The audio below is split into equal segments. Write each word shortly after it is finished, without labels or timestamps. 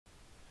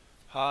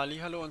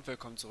Hallo und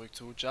willkommen zurück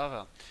zu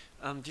Java.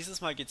 Dieses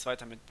Mal geht es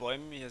weiter mit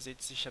Bäumen. Ihr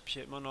seht, ich habe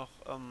hier immer noch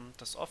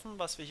das offen,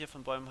 was wir hier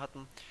von Bäumen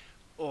hatten.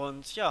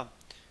 Und ja,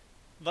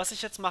 was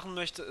ich jetzt machen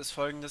möchte, ist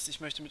folgendes. Ich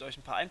möchte mit euch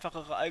ein paar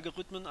einfachere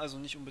Algorithmen, also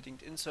nicht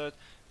unbedingt Insert,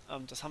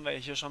 das haben wir ja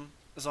hier schon,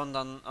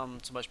 sondern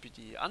zum Beispiel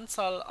die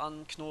Anzahl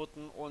an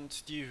Knoten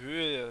und die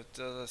Höhe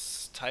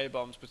des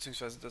Teilbaums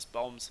bzw. des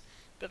Baums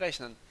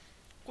berechnen.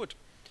 Gut,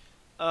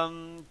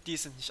 die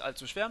sind nicht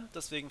allzu schwer,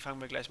 deswegen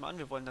fangen wir gleich mal an.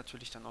 Wir wollen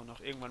natürlich dann auch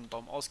noch irgendwann einen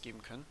Baum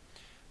ausgeben können.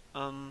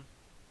 Ähm,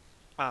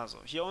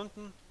 also, hier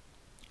unten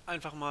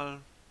einfach mal.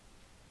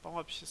 Warum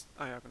habe ich es?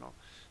 Ah ja, genau.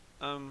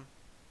 Ähm,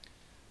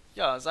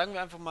 ja, sagen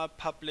wir einfach mal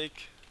public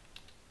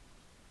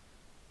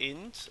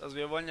int. Also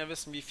wir wollen ja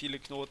wissen, wie viele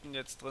Knoten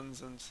jetzt drin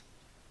sind.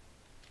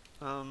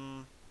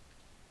 Ähm,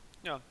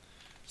 ja,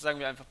 sagen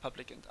wir einfach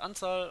public int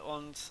Anzahl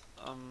und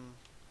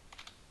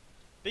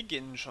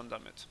beginnen schon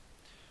damit.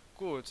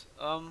 Gut,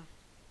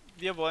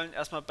 wir wollen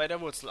erstmal bei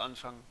der Wurzel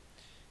anfangen.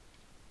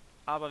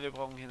 Aber wir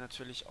brauchen hier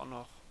natürlich auch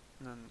noch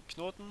einen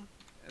Knoten.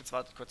 Jetzt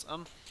wartet kurz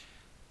an.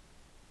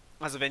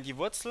 Also wenn die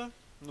Wurzel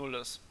 0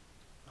 ist,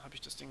 habe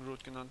ich das Ding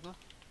Root genannt, ne?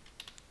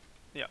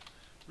 Ja,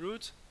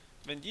 Root.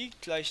 Wenn die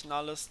gleich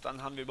null ist,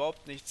 dann haben wir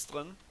überhaupt nichts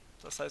drin.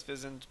 Das heißt, wir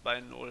sind bei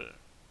 0.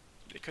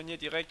 Wir können hier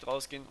direkt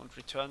rausgehen und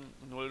return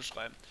 0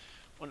 schreiben.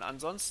 Und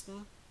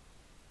ansonsten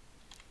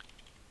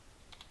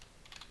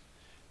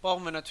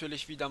brauchen wir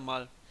natürlich wieder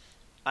mal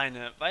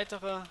eine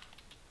weitere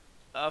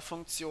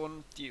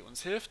Funktion, die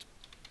uns hilft.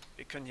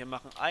 Wir können hier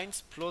machen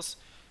 1 plus.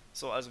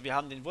 So, also wir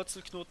haben den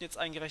Wurzelknoten jetzt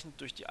eingerechnet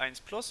durch die 1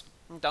 plus.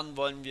 Und dann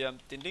wollen wir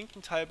den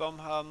linken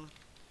Teilbaum haben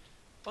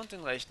und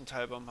den rechten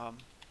Teilbaum haben.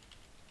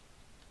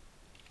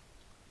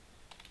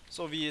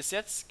 So wie ich es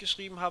jetzt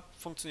geschrieben habe,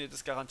 funktioniert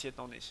es garantiert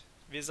noch nicht.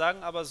 Wir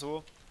sagen aber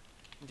so,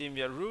 indem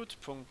wir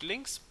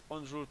root.links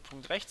und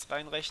root.rechts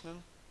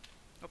reinrechnen,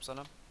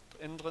 upsala,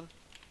 innen drin,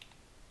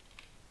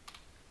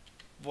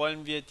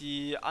 wollen wir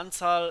die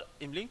Anzahl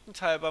im linken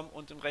Teilbaum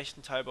und im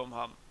rechten Teilbaum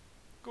haben.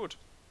 Gut.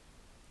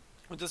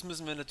 Und das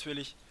müssen wir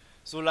natürlich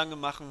so lange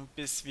machen,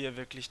 bis wir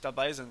wirklich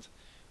dabei sind.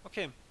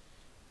 Okay.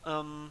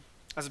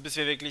 Also bis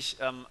wir wirklich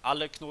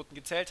alle Knoten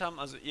gezählt haben,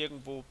 also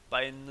irgendwo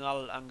bei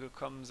null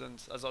angekommen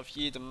sind, also auf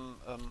jedem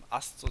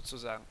Ast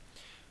sozusagen.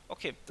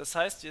 Okay, das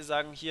heißt, wir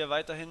sagen hier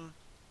weiterhin,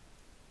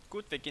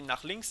 gut, wir gehen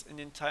nach links in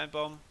den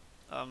Teilbaum,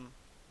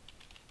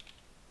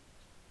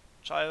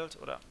 Child,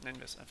 oder nennen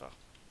wir es einfach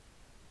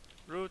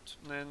Root,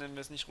 ne, nennen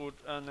wir es nicht Root,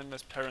 nennen wir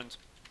es Parent.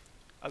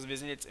 Also wir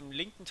sind jetzt im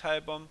linken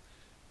Teilbaum,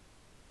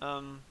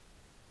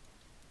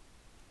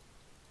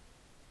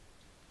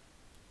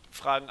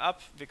 fragen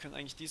ab, wir können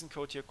eigentlich diesen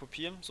Code hier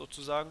kopieren,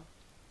 sozusagen.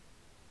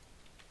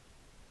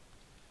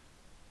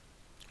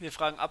 Wir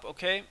fragen ab,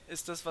 okay,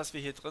 ist das, was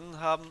wir hier drin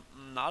haben,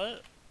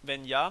 null?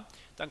 Wenn ja,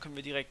 dann können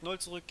wir direkt 0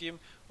 zurückgeben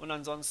und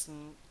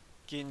ansonsten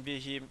gehen wir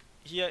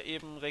hier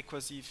eben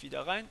rekursiv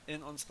wieder rein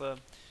in unsere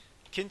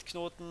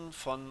Kindknoten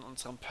von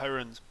unserem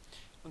Parent.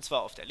 Und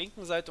zwar auf der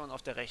linken Seite und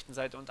auf der rechten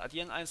Seite und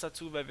addieren eins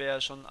dazu, weil wir ja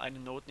schon eine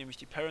Node, nämlich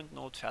die Parent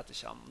Node,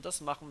 fertig haben. Und das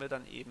machen wir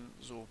dann eben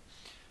so.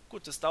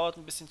 Gut, das dauert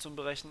ein bisschen zum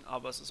Berechnen,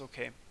 aber es ist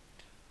okay.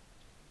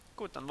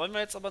 Gut, dann wollen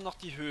wir jetzt aber noch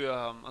die Höhe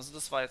haben. Also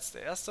das war jetzt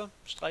der erste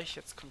Streich,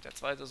 jetzt kommt der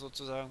zweite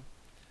sozusagen.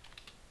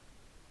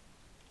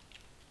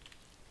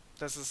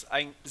 Das ist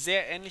ein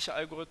sehr ähnlicher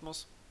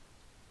Algorithmus.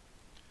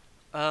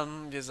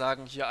 Wir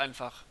sagen hier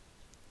einfach,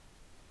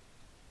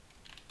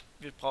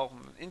 wir brauchen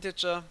einen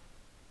Integer,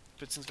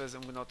 beziehungsweise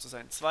um genau zu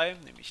sein 2,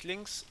 nämlich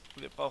links.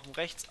 Wir brauchen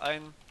rechts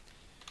einen,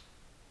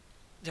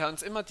 der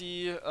uns immer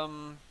die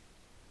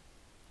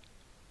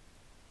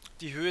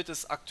Höhe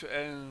des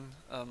aktuellen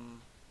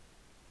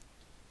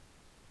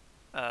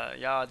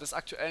des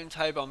aktuellen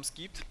Teilbaums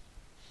gibt.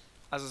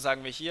 Also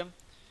sagen wir hier,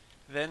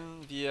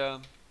 wenn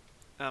wir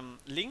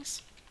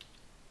links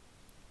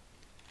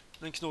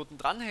einen Knoten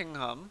dranhängen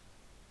haben,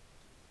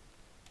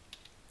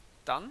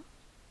 dann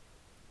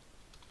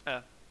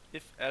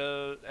if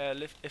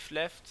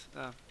left,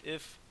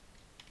 if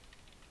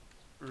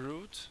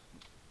root.left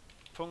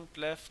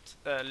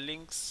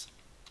links,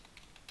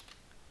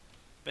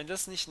 wenn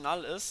das nicht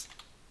null ist,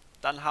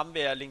 dann haben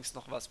wir ja links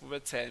noch was, wo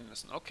wir zählen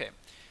müssen. Okay.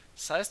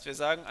 Das heißt, wir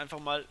sagen einfach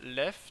mal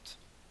left,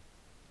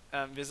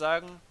 wir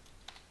sagen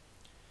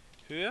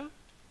Höhe,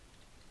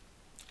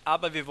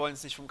 aber wir wollen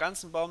es nicht vom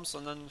ganzen Baum,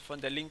 sondern von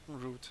der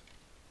linken Root.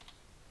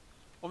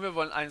 Und wir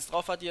wollen 1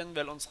 drauf addieren,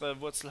 weil unsere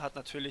Wurzel hat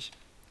natürlich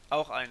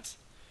auch 1.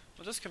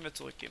 Und das können wir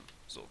zurückgeben.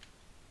 So.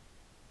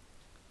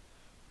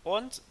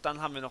 Und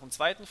dann haben wir noch einen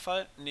zweiten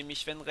Fall,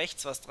 nämlich wenn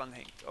rechts was dran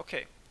hängt.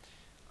 Okay.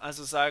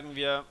 Also sagen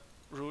wir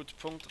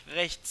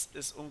root.rechts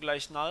ist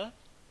ungleich null.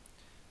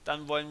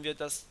 Dann wollen wir,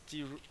 dass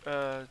die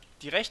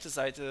rechte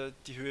Seite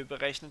die Höhe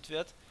berechnet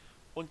wird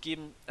und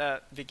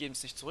wir geben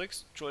es nicht zurück,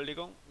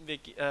 Entschuldigung,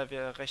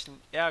 wir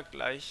rechnen r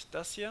gleich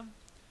das hier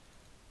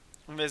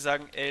und wir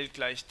sagen l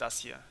gleich das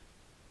hier.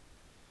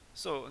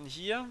 So, und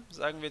hier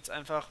sagen wir jetzt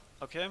einfach,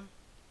 okay,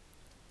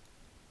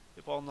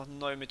 wir brauchen noch eine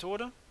neue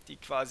Methode, die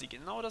quasi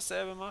genau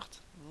dasselbe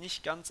macht,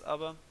 nicht ganz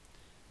aber,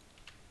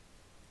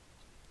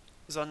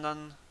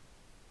 sondern,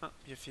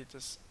 hier fehlt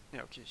das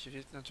Ja, okay, hier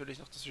fehlt natürlich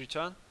noch das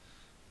Return.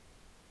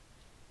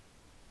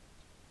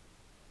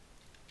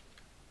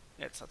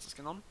 Jetzt hat es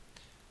genommen.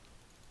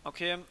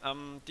 Okay,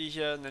 die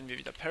hier nennen wir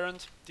wieder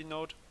Parent, die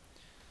Node.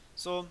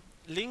 So,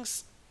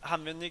 links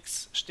haben wir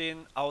nichts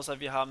stehen, außer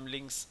wir haben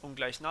links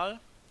ungleich null.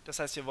 Das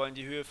heißt, wir wollen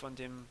die Höhe von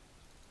dem,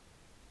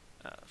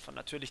 von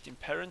natürlich dem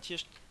Parent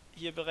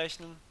hier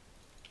berechnen.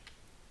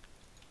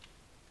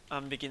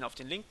 Wir gehen auf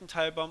den linken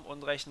Teilbaum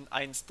und rechnen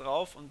 1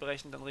 drauf und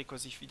berechnen dann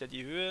rekursiv wieder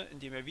die Höhe,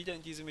 indem wir wieder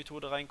in diese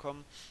Methode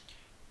reinkommen.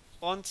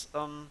 Und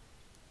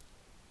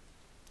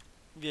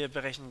wir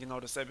berechnen genau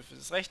dasselbe für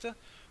das rechte.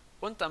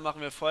 Und dann machen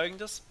wir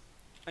folgendes,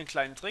 einen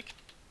kleinen Trick.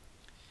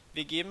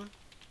 Wir geben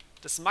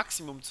das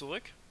Maximum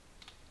zurück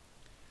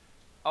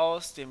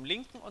aus dem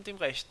linken und dem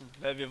rechten,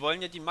 weil wir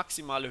wollen ja die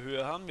maximale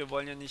Höhe haben, wir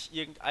wollen ja nicht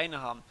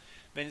irgendeine haben.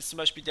 Wenn jetzt zum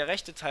Beispiel der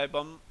rechte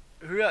Teilbaum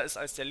höher ist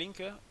als der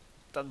linke,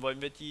 dann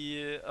wollen wir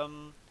die,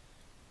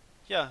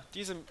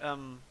 diese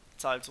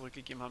Zahl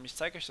zurückgegeben haben. Ich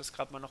zeige euch das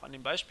gerade mal noch an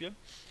dem Beispiel.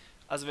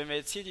 Also wenn wir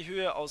jetzt hier die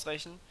Höhe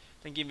ausrechnen,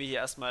 dann gehen wir hier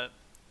erstmal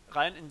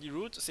rein in die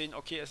Root, sehen,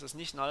 okay, es ist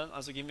nicht null,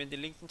 also gehen wir in den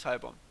linken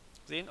Teilbaum.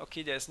 Sehen,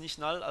 okay, der ist nicht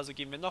null, also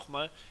gehen wir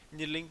nochmal in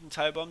den linken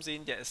Teilbaum,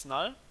 sehen, der ist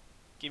null,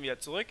 gehen wieder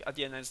zurück,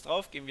 addieren 1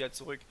 drauf, gehen wieder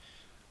zurück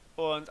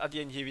und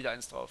addieren hier wieder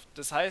 1 drauf.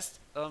 Das heißt,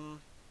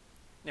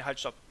 ne, halt,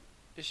 stopp,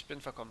 ich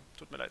bin verkommen,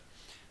 tut mir leid.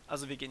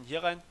 Also wir gehen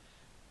hier rein,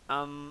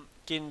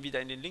 gehen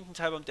wieder in den linken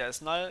Teilbaum, der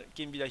ist null,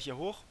 gehen wieder hier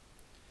hoch,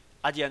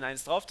 addieren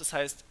 1 drauf, das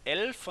heißt,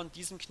 L von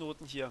diesem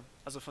Knoten hier,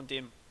 also von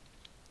dem,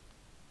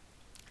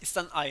 ist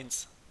dann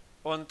 1.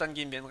 Und dann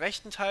gehen wir in den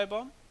rechten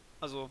Teilbaum,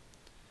 also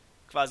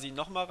quasi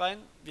nochmal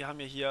rein. Wir haben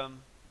ja hier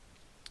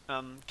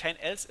kein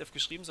else if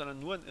geschrieben, sondern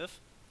nur ein if.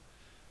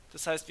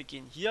 Das heißt, wir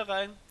gehen hier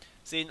rein,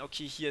 sehen,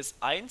 okay, hier ist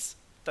 1,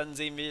 dann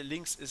sehen wir,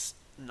 links ist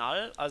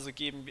null, also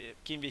gehen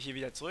wir hier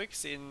wieder zurück,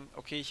 sehen,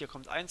 okay, hier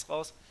kommt 1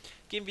 raus,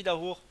 gehen wieder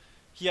hoch,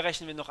 hier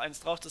rechnen wir noch 1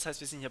 drauf, das heißt,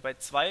 wir sind hier bei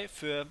 2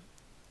 für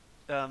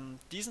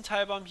diesen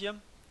Teilbaum hier,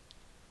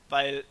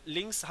 weil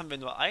links haben wir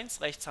nur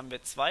 1, rechts haben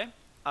wir 2,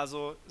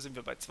 also sind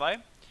wir bei 2,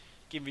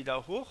 gehen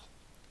wieder hoch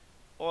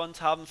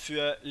und haben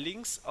für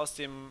links aus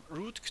dem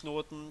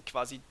Root-Knoten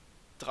quasi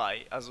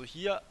 3, also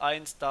hier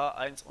 1, da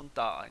 1 und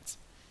da 1.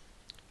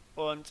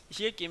 Und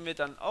hier gehen wir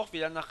dann auch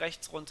wieder nach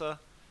rechts runter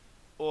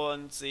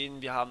und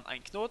sehen, wir haben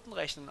einen Knoten,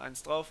 rechnen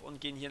 1 drauf und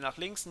gehen hier nach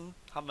links,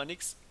 haben wir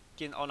nichts,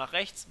 gehen auch nach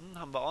rechts,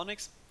 haben wir auch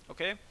nichts,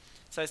 okay.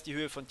 Das heißt, die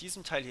Höhe von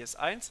diesem Teil hier ist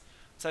 1,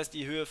 das heißt,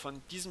 die Höhe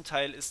von diesem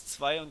Teil ist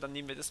 2 und dann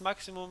nehmen wir das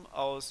Maximum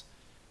aus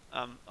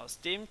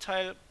dem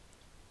Teil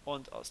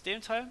und aus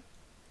dem Teil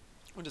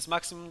und das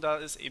Maximum da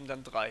ist eben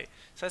dann 3.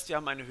 Das heißt, wir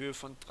haben eine Höhe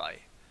von 3.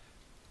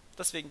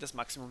 Deswegen das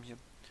Maximum hier.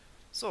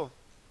 So.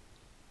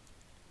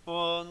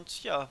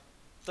 Und ja,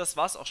 das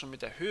war's auch schon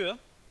mit der Höhe.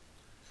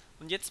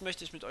 Und jetzt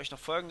möchte ich mit euch noch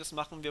Folgendes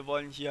machen. Wir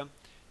wollen hier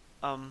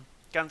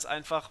ganz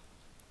einfach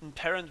ein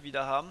Parent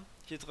wieder haben,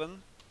 hier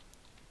drin,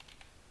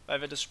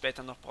 weil wir das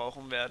später noch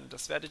brauchen werden.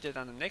 Das werdet ihr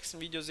dann im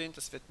nächsten Video sehen.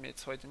 Das wird mir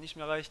jetzt heute nicht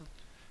mehr reichen,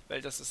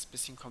 weil das ist ein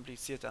bisschen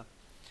komplizierter.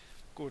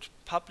 Gut,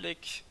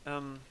 Public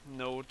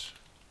Node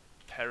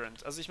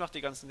Parent. Also ich mache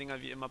die ganzen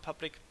Dinger wie immer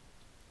Public,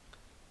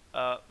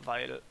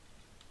 weil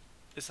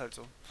ist halt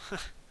so.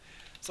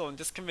 So,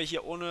 und das können wir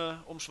hier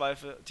ohne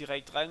Umschweife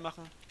direkt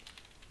reinmachen.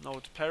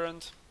 Node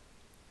Parent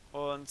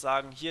und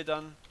sagen hier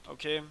dann,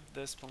 okay,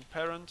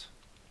 this.parent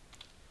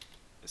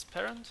ist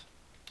Parent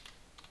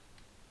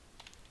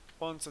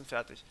und sind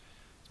fertig.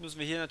 Jetzt müssen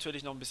wir hier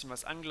natürlich noch ein bisschen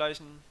was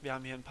angleichen. Wir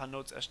haben hier ein paar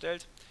Nodes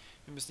erstellt.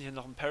 Wir müssen hier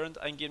noch ein Parent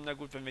eingeben. Na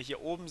gut, wenn wir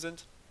hier oben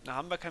sind, dann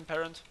haben wir kein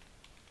Parent,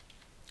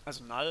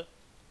 also null.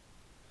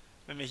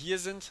 Wenn wir hier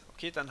sind,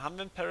 okay, dann haben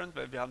wir ein Parent,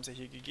 weil wir haben es ja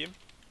hier gegeben.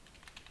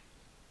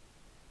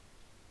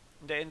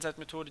 In der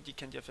Inside-Methode, die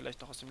kennt ihr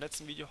vielleicht noch aus dem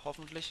letzten Video,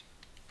 hoffentlich.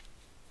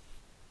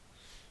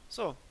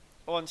 So,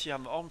 und hier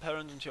haben wir auch ein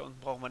Parent und hier unten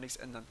brauchen wir nichts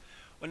ändern.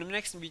 Und im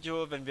nächsten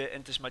Video, wenn wir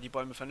endlich mal die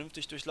Bäume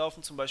vernünftig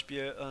durchlaufen, zum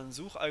Beispiel einen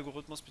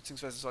Suchalgorithmus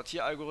bzw.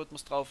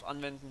 Sortieralgorithmus drauf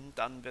anwenden,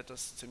 dann wird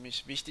das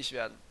ziemlich wichtig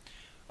werden.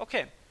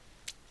 Okay,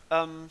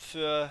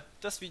 für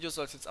das Video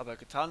soll es jetzt aber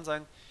getan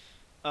sein.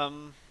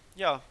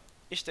 Ja,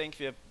 ich denke,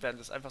 wir werden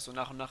das einfach so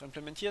nach und nach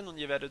implementieren und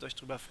ihr werdet euch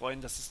darüber freuen,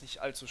 dass es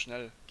nicht allzu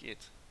schnell geht.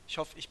 Ich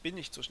hoffe, ich bin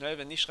nicht so schnell.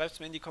 Wenn nicht, schreibt es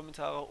mir in die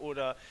Kommentare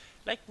oder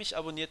liked mich,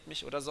 abonniert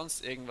mich oder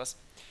sonst irgendwas.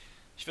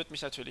 Ich würde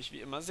mich natürlich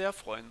wie immer sehr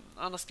freuen.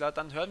 Alles klar,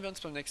 dann hören wir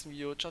uns beim nächsten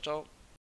Video. Ciao, ciao.